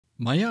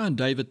Maya and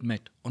David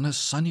met on a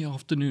sunny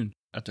afternoon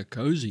at a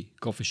cozy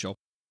coffee shop.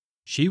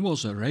 She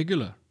was a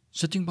regular,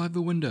 sitting by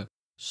the window,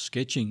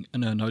 sketching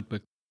in her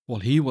notebook,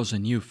 while he was a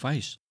new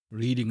face,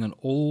 reading an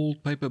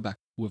old paperback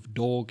with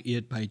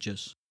dog-eared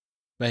pages.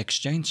 They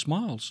exchanged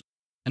smiles,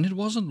 and it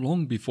wasn't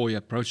long before he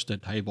approached the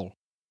table.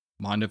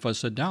 "Mind if I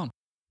sit down?"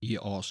 he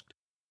asked,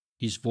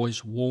 his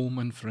voice warm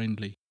and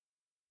friendly.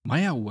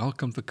 Maya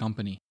welcomed the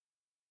company.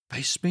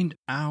 They spent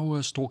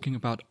hours talking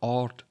about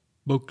art,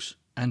 books,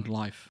 and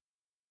life.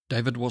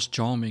 David was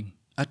charming,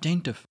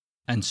 attentive,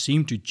 and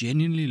seemed to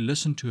genuinely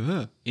listen to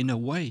her in a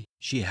way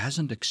she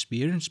hasn't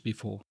experienced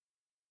before.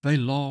 They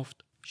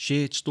laughed,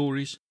 shared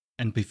stories,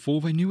 and before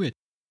they knew it,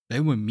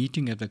 they were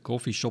meeting at the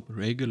coffee shop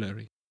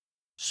regularly.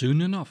 Soon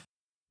enough,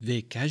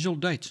 their casual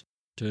dates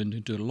turned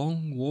into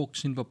long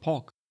walks in the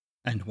park,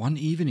 and one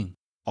evening,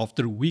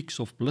 after weeks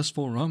of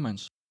blissful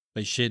romance,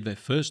 they shared their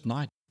first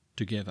night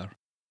together.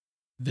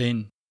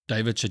 Then,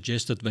 David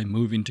suggested they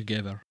move in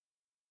together.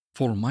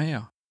 For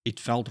Maya, it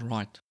felt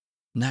right,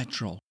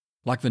 natural,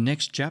 like the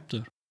next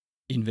chapter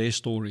in their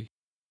story.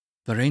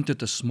 They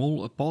rented a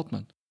small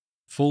apartment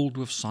filled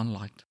with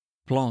sunlight,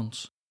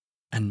 plants,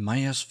 and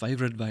Maya's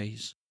favorite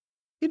vase.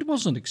 It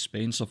wasn't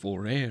expensive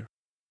or rare,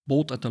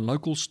 bought at a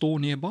local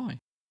store nearby,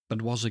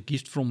 but was a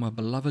gift from a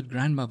beloved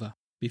grandmother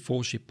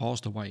before she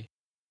passed away.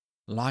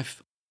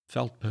 Life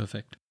felt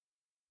perfect.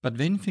 But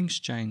then things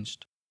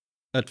changed.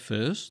 At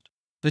first,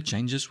 the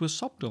changes were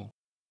subtle.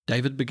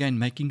 David began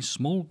making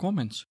small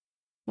comments,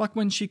 like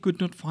when she could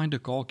not find her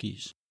car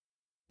keys.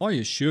 "Are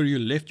you sure you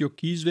left your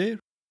keys there?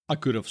 I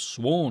could have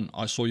sworn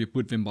I saw you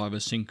put them by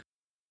the sink,"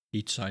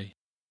 he'd say.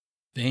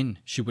 Then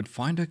she would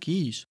find her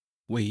keys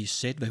where he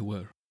said they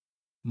were.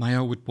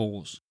 Maya would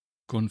pause,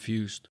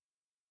 confused.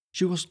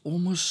 She was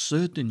almost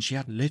certain she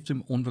had left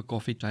them on the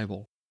coffee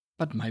table,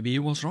 but maybe he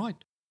was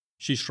right.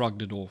 She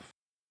shrugged it off,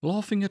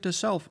 laughing at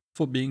herself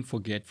for being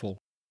forgetful.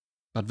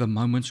 But the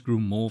moments grew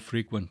more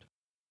frequent.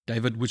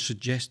 David would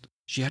suggest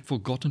she had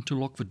forgotten to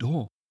lock the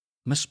door,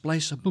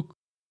 misplaced a book,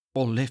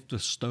 or left the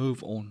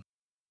stove on.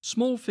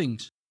 Small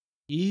things,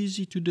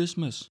 easy to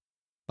dismiss,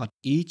 but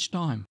each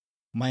time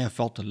Maya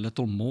felt a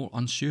little more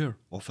unsure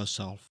of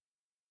herself.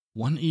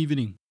 One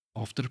evening,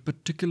 after a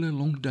particularly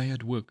long day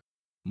at work,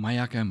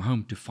 Maya came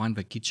home to find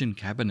the kitchen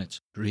cabinets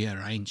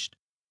rearranged.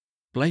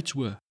 Plates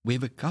were where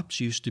the cups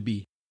used to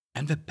be,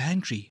 and the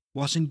pantry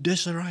was in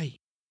disarray.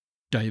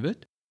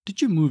 "David,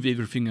 did you move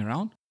everything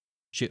around?"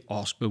 she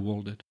asked,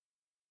 bewildered.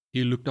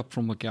 He looked up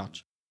from the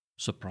couch,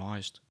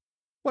 surprised.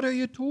 "What are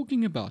you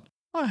talking about?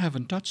 I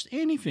haven't touched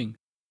anything."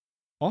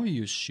 "Are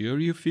you sure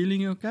you're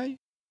feeling okay?"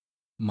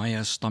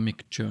 Maya's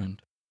stomach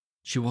churned.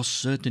 She was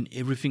certain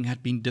everything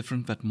had been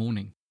different that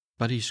morning,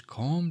 but his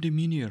calm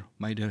demeanor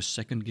made her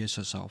second-guess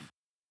herself.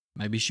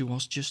 Maybe she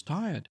was just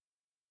tired.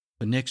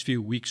 The next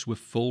few weeks were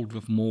filled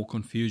with more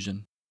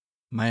confusion.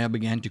 Maya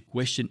began to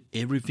question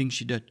everything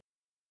she did.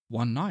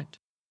 One night,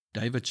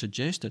 David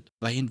suggested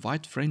they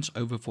invite friends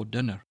over for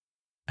dinner,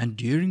 and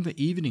during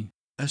the evening,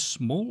 a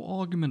small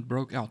argument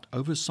broke out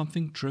over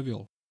something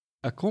trivial,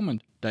 a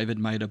comment David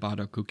made about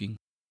her cooking.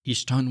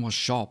 His tone was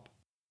sharp,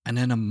 and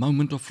in a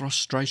moment of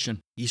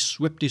frustration, he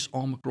swept his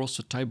arm across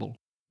the table,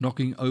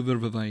 knocking over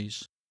the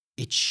vase.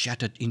 It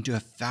shattered into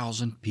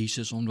 1,000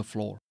 pieces on the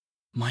floor.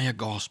 Maya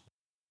gasped,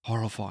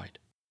 horrified.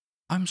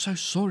 "I'm so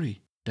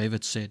sorry,"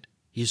 David said,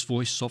 his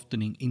voice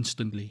softening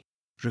instantly.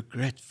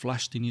 Regret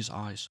flashed in his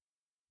eyes.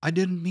 "I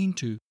didn't mean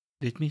to.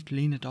 Let me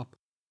clean it up."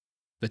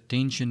 The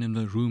tension in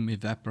the room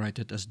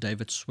evaporated as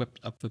David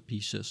swept up the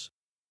pieces,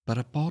 but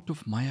a part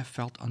of Maya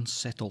felt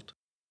unsettled.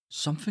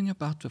 Something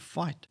about the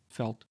fight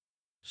felt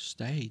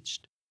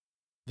staged.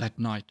 That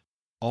night,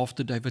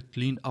 after David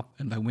cleaned up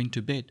and they went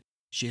to bed,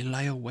 she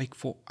lay awake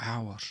for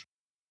hours,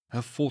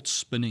 her thoughts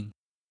spinning.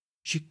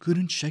 She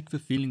couldn't shake the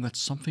feeling that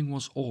something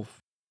was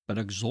off, but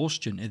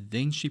exhaustion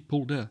eventually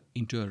pulled her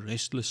into a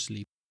restless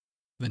sleep.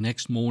 The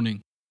next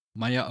morning,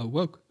 Maya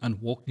awoke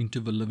and walked into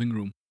the living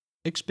room,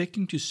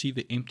 expecting to see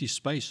the empty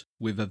space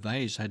where the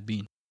vase had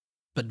been.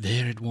 But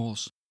there it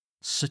was,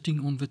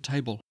 sitting on the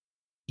table,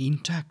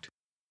 intact,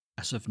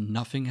 as if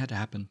nothing had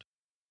happened.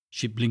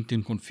 She blinked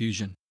in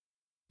confusion.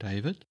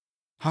 "David,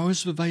 how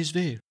is the vase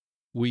there?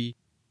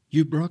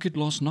 You broke it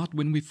last night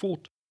when we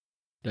fought."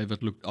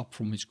 David looked up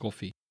from his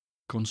coffee,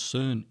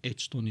 concern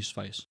etched on his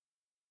face.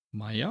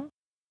 "Maya,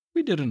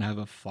 we didn't have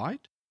a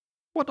fight.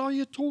 What are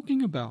you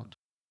talking about?"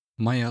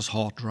 Maya's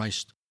heart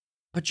raced.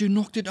 "But you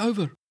knocked it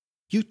over.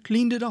 You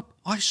cleaned it up.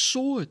 I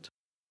saw it."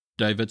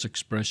 David's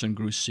expression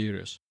grew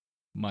serious.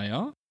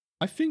 "Maya,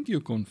 I think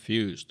you're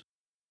confused.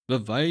 The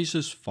vase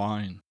is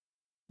fine.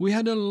 We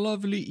had a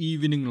lovely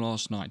evening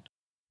last night.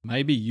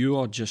 Maybe you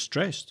are just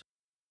stressed.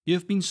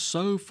 You've been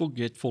so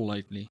forgetful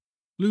lately,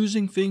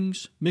 losing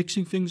things,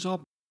 mixing things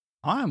up.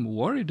 I'm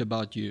worried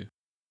about you."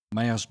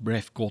 Maya's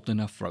breath caught in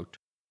her throat.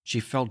 She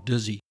felt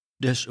dizzy,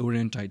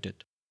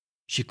 disorientated.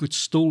 She could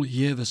still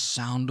hear the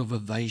sound of a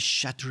vase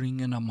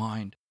shattering in her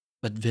mind,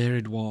 but there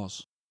it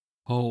was,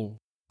 whole,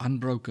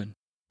 unbroken,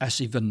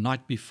 as if the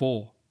night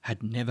before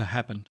had never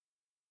happened.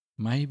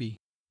 "Maybe,"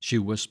 she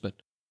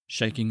whispered,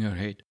 shaking her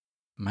head.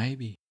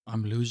 Maybe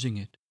I'm losing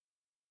it.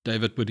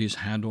 David put his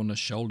hand on her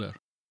shoulder,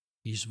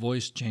 his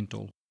voice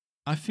gentle.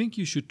 I think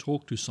you should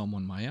talk to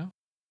someone, Maya.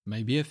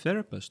 Maybe a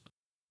therapist.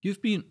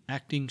 You've been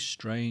acting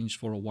strange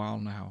for a while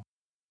now,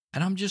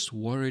 and I'm just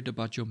worried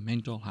about your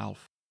mental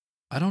health.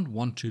 I don't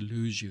want to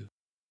lose you.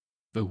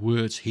 The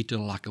words hit her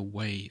like a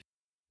wave.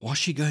 Was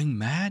she going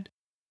mad?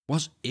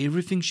 Was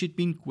everything she'd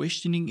been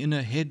questioning in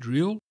her head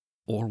real,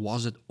 or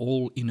was it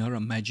all in her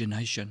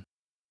imagination?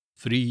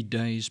 3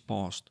 days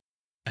passed,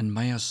 and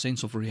Maya's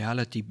sense of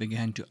reality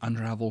began to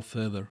unravel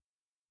further.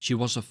 She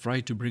was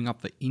afraid to bring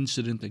up the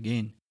incident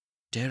again,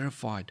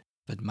 terrified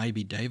that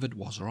maybe David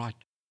was right.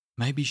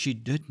 Maybe she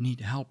did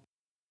need help.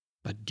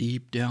 But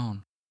deep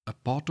down, a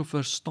part of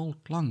her still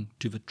clung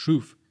to the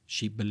truth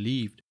she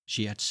believed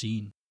she had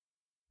seen.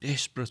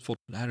 Desperate for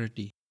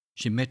clarity,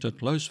 she met her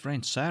close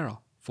friend Sarah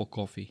for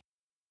coffee.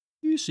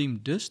 You seem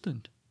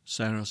distant,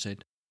 Sarah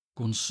said.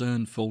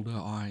 Concern filled her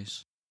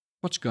eyes.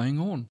 What's going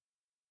on?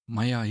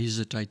 Maya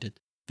hesitated,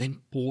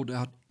 then poured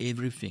out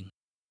everything.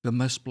 The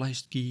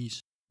misplaced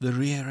keys, the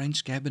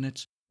rearranged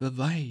cabinets, the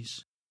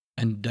vase,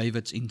 and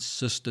David's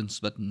insistence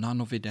that none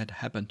of it had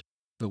happened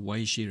the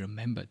way she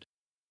remembered.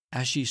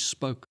 As she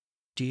spoke,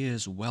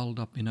 tears welled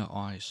up in her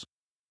eyes.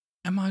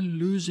 Am I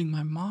losing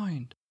my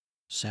mind?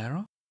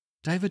 Sarah?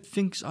 David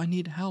thinks I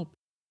need help.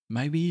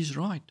 Maybe he's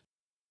right.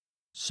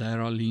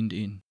 Sarah leaned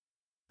in,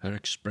 her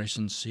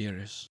expression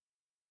serious.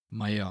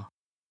 Maya,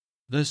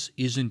 this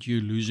isn't you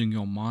losing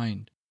your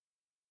mind.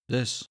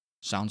 This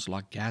sounds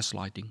like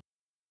gaslighting.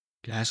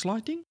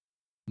 Gaslighting?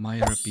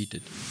 Maya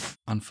repeated,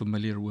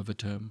 unfamiliar with the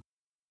term.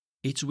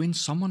 It's when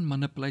someone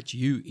manipulates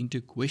you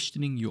into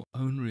questioning your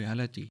own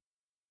reality.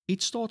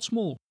 It starts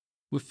small,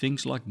 with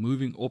things like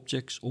moving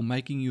objects or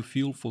making you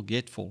feel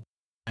forgetful,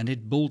 and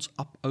it builds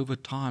up over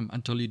time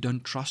until you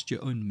don't trust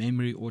your own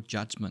memory or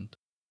judgment.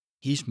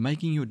 He's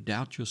making you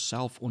doubt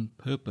yourself on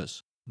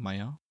purpose,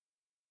 Maya.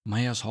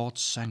 Maya's heart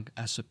sank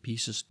as the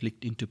pieces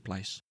clicked into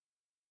place.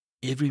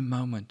 Every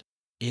moment,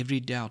 every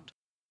doubt,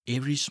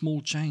 every small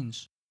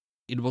change,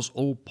 it was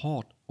all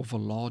part of a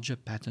larger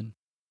pattern.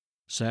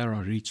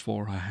 Sarah reached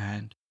for her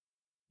hand.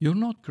 You're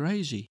not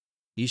crazy.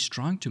 He's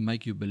trying to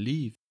make you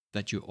believe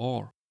that you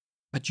are,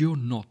 but you're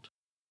not.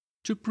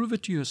 To prove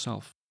it to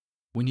yourself,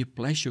 when you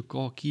place your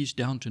car keys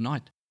down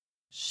tonight,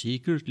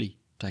 secretly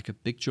take a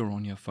picture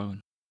on your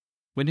phone.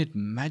 When it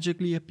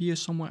magically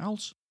appears somewhere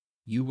else,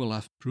 you will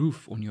have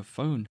proof on your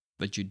phone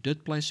that you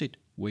did place it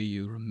where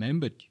you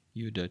remembered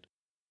you did.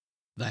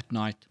 That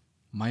night,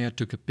 Maya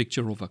took a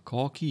picture of her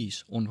car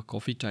keys on the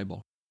coffee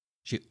table.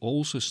 She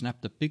also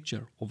snapped a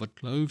picture of the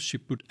clothes she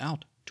put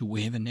out to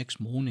wear the next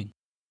morning.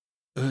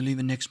 Early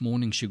the next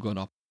morning she got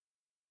up.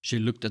 She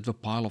looked at the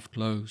pile of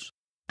clothes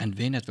and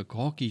then at the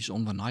car keys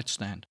on the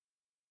nightstand.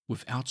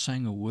 Without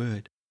saying a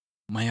word,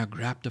 Maya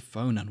grabbed the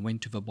phone and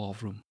went to the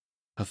bathroom.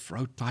 Her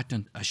throat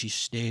tightened as she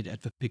stared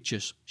at the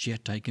pictures she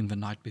had taken the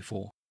night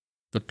before.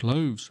 The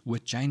clothes were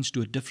changed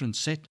to a different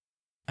set,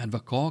 and the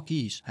car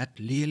keys had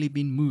clearly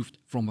been moved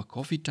from the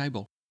coffee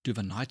table to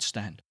the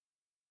nightstand.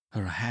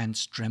 Her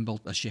hands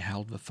trembled as she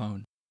held the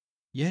phone.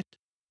 Yet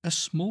a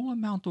small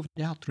amount of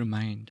doubt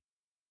remained.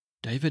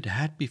 David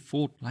had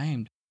before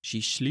claimed she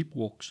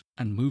sleepwalks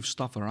and moves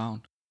stuff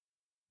around.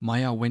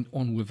 Maya went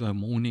on with her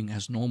morning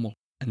as normal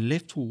and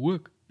left for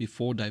work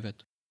before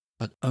David,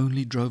 but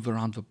only drove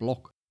around the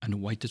block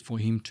and waited for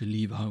him to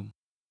leave home.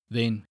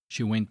 Then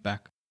she went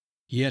back.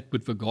 He had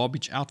put the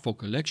garbage out for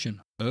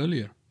collection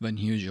earlier than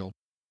usual.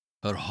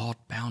 Her heart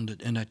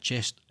pounded in her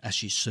chest as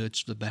she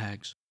searched the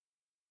bags.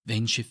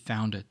 Then she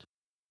found it,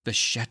 the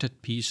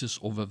shattered pieces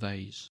of a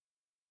vase.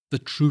 The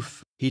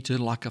truth hit her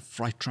like a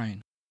freight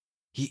train.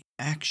 He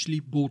actually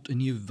bought a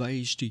new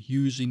vase to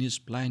use in his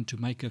plan to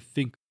make her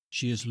think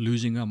she is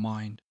losing her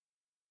mind.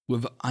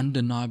 With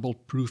undeniable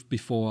proof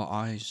before her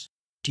eyes,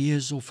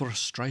 tears of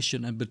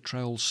frustration and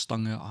betrayal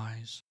stung her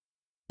eyes.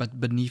 But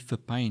beneath the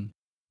pain,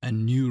 a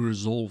new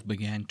resolve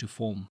began to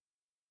form.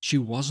 She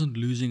wasn't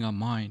losing her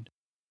mind.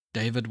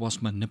 David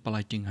was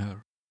manipulating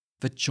her.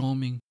 The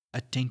charming,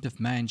 attentive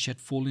man she had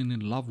fallen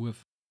in love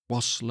with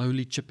was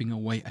slowly chipping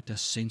away at her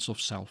sense of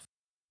self,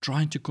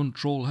 trying to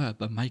control her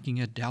by making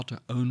her doubt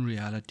her own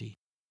reality.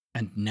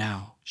 And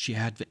now she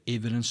had the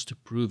evidence to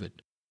prove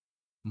it.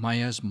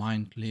 Maya's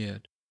mind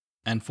cleared,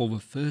 and for the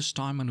first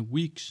time in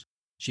weeks,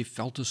 she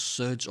felt a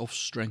surge of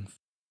strength.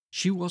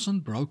 She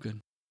wasn't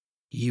broken.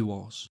 He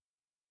was.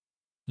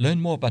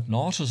 Learn more about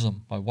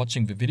narcissism by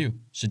watching the video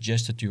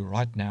suggested to you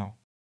right now.